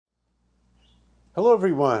Hello,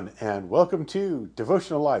 everyone, and welcome to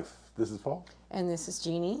Devotional Life. This is Paul. And this is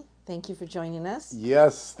Jeannie. Thank you for joining us.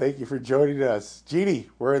 Yes, thank you for joining us. Jeannie,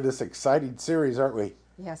 we're in this exciting series, aren't we?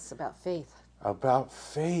 Yes, about faith. About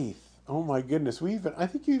faith. Oh my goodness. I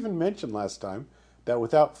think you even mentioned last time that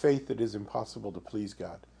without faith it is impossible to please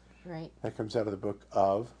God. Right. That comes out of the book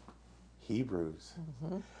of Hebrews.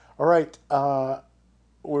 All right,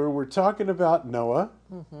 we're talking about Noah,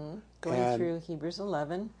 Going and through Hebrews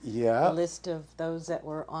 11, the yeah, list of those that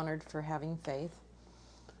were honored for having faith.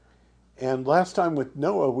 and last time with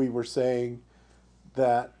Noah we were saying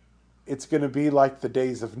that it's going to be like the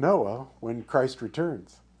days of Noah when Christ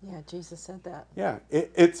returns. Yeah, Jesus said that. Yeah,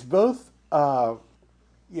 it's both,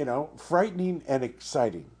 frightening and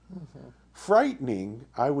exciting. Frightening,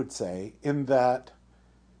 I would say, in that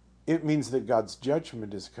it means that God's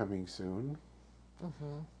judgment is coming soon,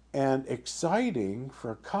 and exciting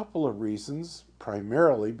for a couple of reasons,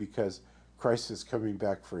 primarily because Christ is coming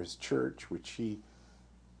back for his church, which he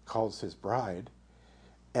calls his bride,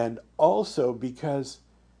 and also because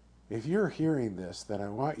if you're hearing this, then I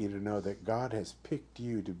want you to know that God has picked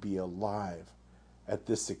you to be alive at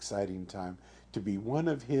this exciting time, to be one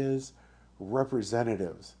of his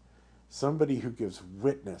representatives, somebody who gives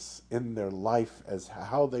witness in their life as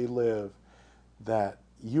how they live, that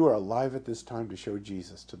you are alive at this time to show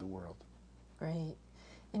Jesus to the world. Right.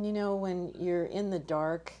 And you know, when you're in the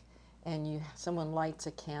dark and someone lights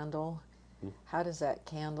a candle, how does that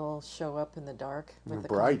candle show up in the dark with the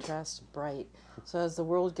Bright. contrast? Bright. So as the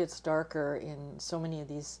world gets darker in so many of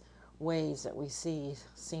these ways that we see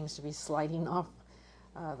seems to be sliding off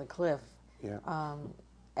the cliff, Yeah.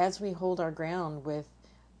 as we hold our ground with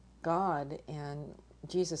God, and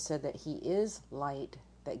Jesus said that He is light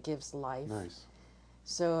that gives life. Nice.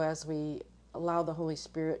 So as we allow the Holy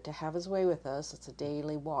Spirit to have His way with us, it's a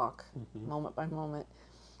daily walk, moment by moment.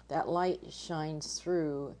 That light shines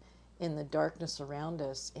through in the darkness around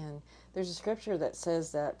us. And there's a scripture that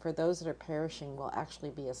says that for those that are perishing will actually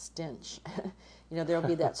be a stench. There'll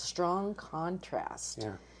be that strong contrast.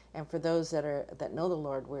 Yeah. And for those that know the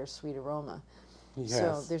Lord, we're a sweet aroma. So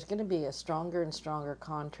Yes. there's going to be a stronger and stronger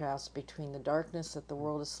contrast between the darkness that the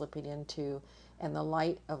world is slipping into and the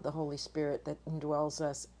light of the Holy Spirit that indwells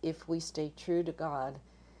us if we stay true to God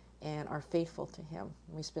and are faithful to Him.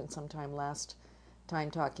 We spent some time last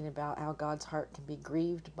time talking about how God's heart can be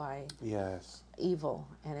grieved by Yes. evil,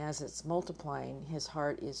 and as it's multiplying, His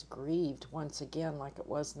heart is grieved once again, like it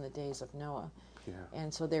was in the days of Noah. Yeah.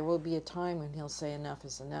 And so there will be a time when He'll say enough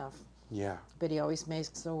is enough. Yeah. But He always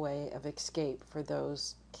makes a way of escape for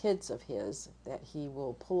those kids of His that He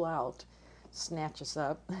will pull out, snatch us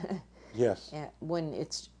up, Yes. and when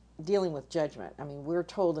it's dealing with judgment. I mean, we're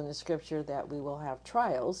told in the scripture that we will have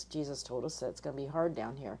trials. Jesus told us that it's going to be hard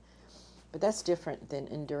down here. But that's different than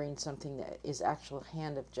enduring something that is actual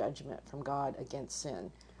hand of judgment from God against sin.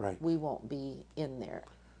 Right. We won't be in there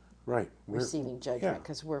Right. receiving Yeah. judgment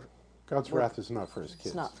because God's we're wrath is not for his it's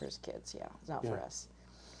kids. not for His kids. Yeah, it's not Yeah. for us.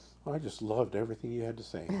 Well, I just loved everything you had to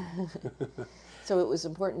say. So it was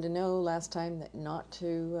important to know last time that not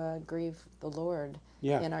to grieve the Lord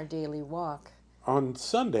Yeah. in our daily walk. On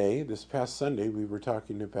Sunday, this past Sunday, we were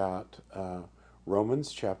talking about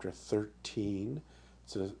Romans chapter 13.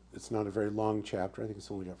 It's not a very long chapter. I think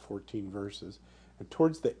it's only got 14 verses. And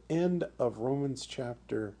towards the end of Romans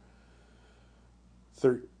chapter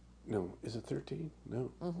 13, no, is it 13?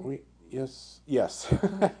 No. Yes.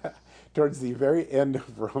 Towards the very end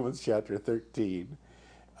of Romans chapter 13,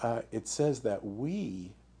 it says that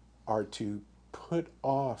we are to put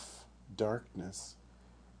off darkness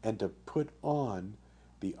and to put on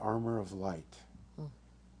the armor of light.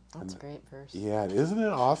 That's a And great verse. yeah, isn't it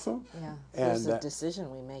awesome? Yeah, there's And a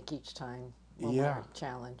decision we make each time when yeah, we're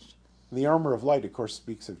challenged. the armor of light, of course,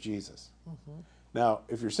 speaks of Jesus. Now,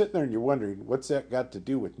 if you're sitting there and you're wondering what's that got to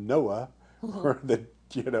do with Noah, or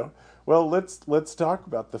well, let's talk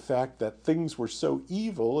about the fact that things were so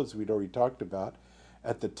evil, as we'd already talked about,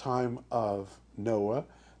 at the time of Noah.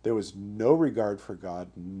 There was no regard for God,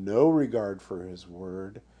 no regard for His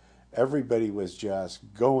word. Everybody was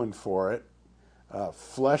just going for it.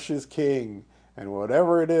 Flesh is king, and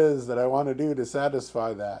whatever it is that I want to do to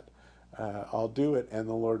satisfy that, I'll do it. And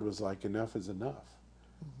the Lord was like, enough is enough.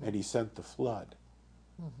 And He sent the flood.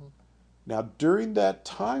 Now, during that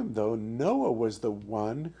time, though, Noah was the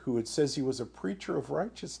one who it says he was a preacher of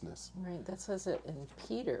righteousness. Right, that says it in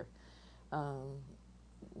Peter. Um,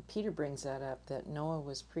 Peter brings that up, that Noah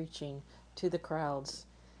was preaching to the crowds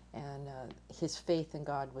and his faith in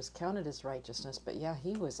God was counted as righteousness. But yeah,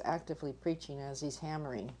 he was actively preaching as he's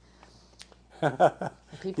hammering.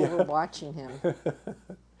 People were Yeah, watching him.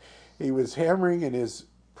 he was hammering in his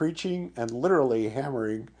preaching and literally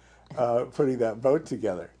hammering, putting that boat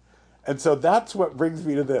together. And so that's what brings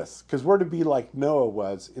me to this, because we're to be like Noah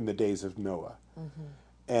was in the days of Noah. Mm-hmm.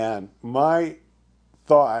 And my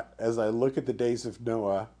thought as I look at the days of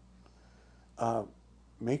Noah,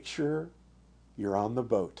 make sure you're on the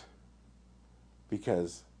boat,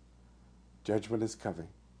 because judgment is coming.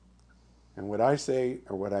 And what I say,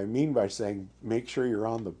 or what I mean by saying make sure you're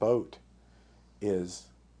on the boat, is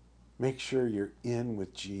make sure you're in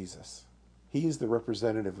with Jesus. He's the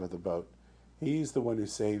representative of the boat. He's the one who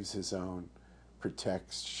saves his own,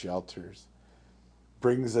 protects, shelters,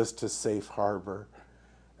 brings us to safe harbor.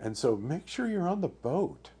 And so make sure you're on the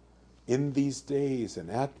boat in these days and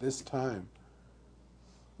at this time.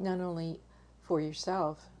 Not only for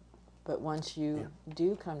yourself, but once you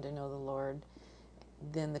do come to know the Lord,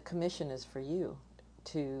 then the commission is for you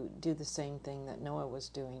to do the same thing that Noah was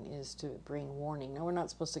doing, is to bring warning. Now, we're not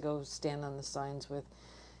supposed to go stand on the signs with,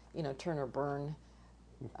 turn or burn,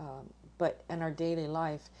 but in our daily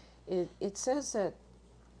life, it says that,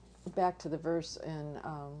 back to the verse in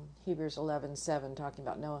Hebrews 11:7, talking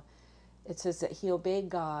about Noah, it says that he obeyed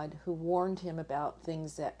God, who warned him about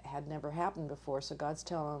things that had never happened before. So God's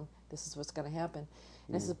telling him this is what's going to happen.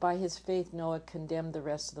 And it says, by his faith, Noah condemned the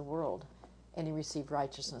rest of the world, and he received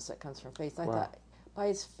righteousness that comes from faith. I thought, by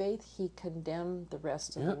his faith, he condemned the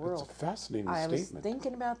rest of the world. It's a fascinating statement. I was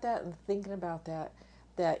thinking about that,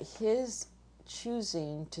 that his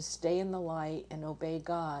choosing to stay in the light and obey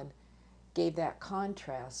God gave that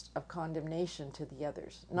contrast of condemnation to the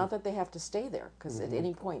others. Not that they have to stay there, because at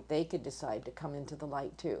any point they could decide to come into the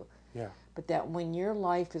light too. Yeah. But that when your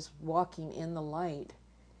life is walking in the light,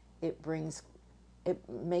 it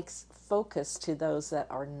makes focus to those that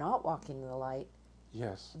are not walking in the light.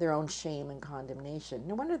 Yes. Their own shame and condemnation.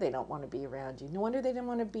 No wonder they don't want to be around you. No wonder they didn't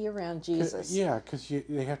want to be around Jesus. Yeah, because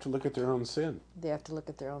they have to look at their own sin. They have to look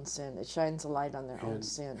at their own sin. It shines a light on their own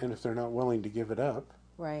sin. And if they're not willing to give it up.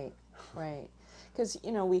 Right. Because,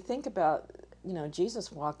 we think about, Jesus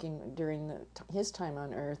walking during his time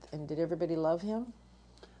on earth, and did everybody love him?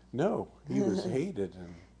 No, he was hated.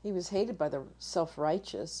 He was hated by the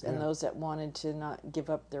self-righteous and those that wanted to not give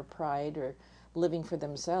up their pride or living for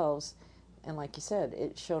themselves. And like you said,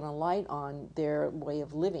 it shone a light on their way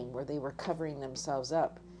of living, where they were covering themselves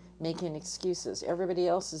up, making excuses. Everybody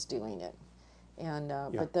else is doing it. And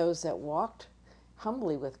but those that walked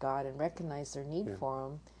humbly with God and recognized their need for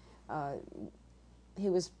him, he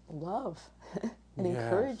was love and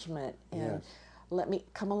encouragement, and let me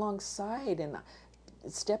come alongside and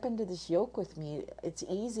step into this yoke with me. It's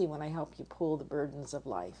easy when I help you pull the burdens of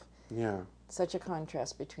life. Yeah. Such a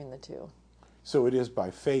contrast between the two. So it is by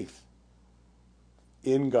faith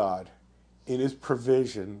in God, in his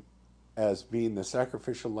provision as being the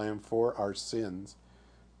sacrificial lamb for our sins,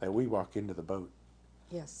 that we walk into the boat.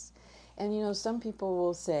 Yes. And some people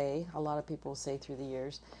will say, a lot of people will say through the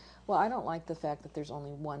years, well, I don't like the fact that there's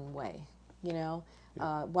only one way.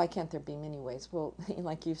 Why can't there be many ways? Well,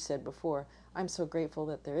 like you've said before, I'm so grateful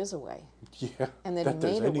that there is a way. Yeah. And that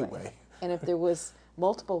he made a way. And if there was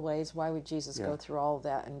multiple ways, why would Jesus go through all of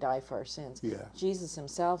that and die for our sins? Yeah. Jesus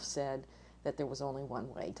himself said that there was only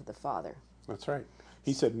one way to the Father. That's right.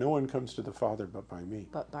 He said, no one comes to the Father but by me.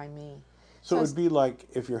 But by me. So it would be like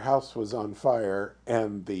if your house was on fire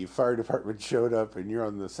and the fire department showed up and you're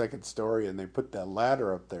on the second story and they put that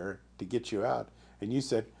ladder up there to get you out, and you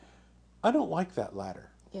said, I don't like that ladder.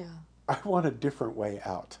 Yeah. I want a different way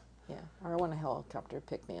out. Yeah. Or I want a helicopter to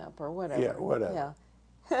pick me up, or whatever. Yeah, whatever.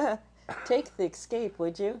 Yeah. Take the escape,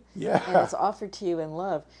 would you? Yeah. And it's offered to you in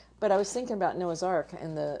love. But I was thinking about Noah's Ark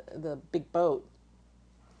and the big boat.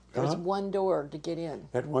 There was one door to get in.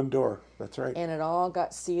 Had one door, that's right. And it all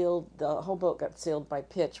got sealed. The whole boat got sealed by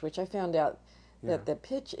pitch, which I found out that the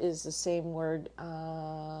pitch is the same word.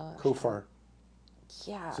 Kofar.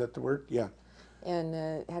 Yeah. Is that the word? Yeah. And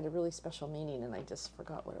it had a really special meaning, and I just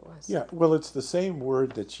forgot what it was. Yeah, well, it's the same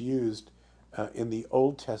word that's used in the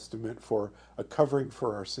Old Testament for a covering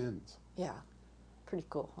for our sins. Yeah. Pretty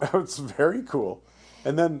cool. Huh? It's very cool.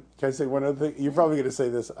 And then, can I say one other thing? You're probably going to say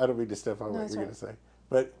this. I don't mean to step on what you're going to say.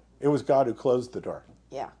 But it was God who closed the door.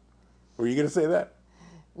 Yeah. Were you going to say that?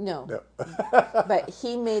 No. But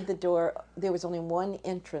he made the door. There was only one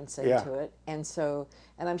entrance into it. And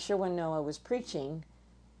I'm sure when Noah was preaching,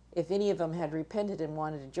 if any of them had repented and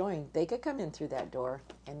wanted to join, they could come in through that door,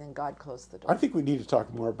 and then God closed the door. I think we need to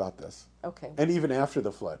talk more about this. Okay. And even after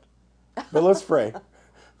the flood. But let's pray.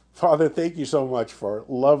 Father, thank you so much for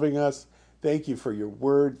loving us. Thank you for your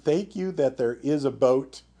word. Thank you that there is a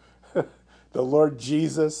boat. The Lord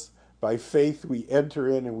Jesus, by faith we enter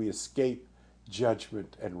in and we escape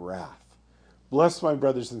judgment and wrath. Bless my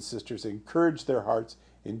brothers and sisters. Encourage their hearts.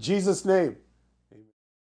 In Jesus' name.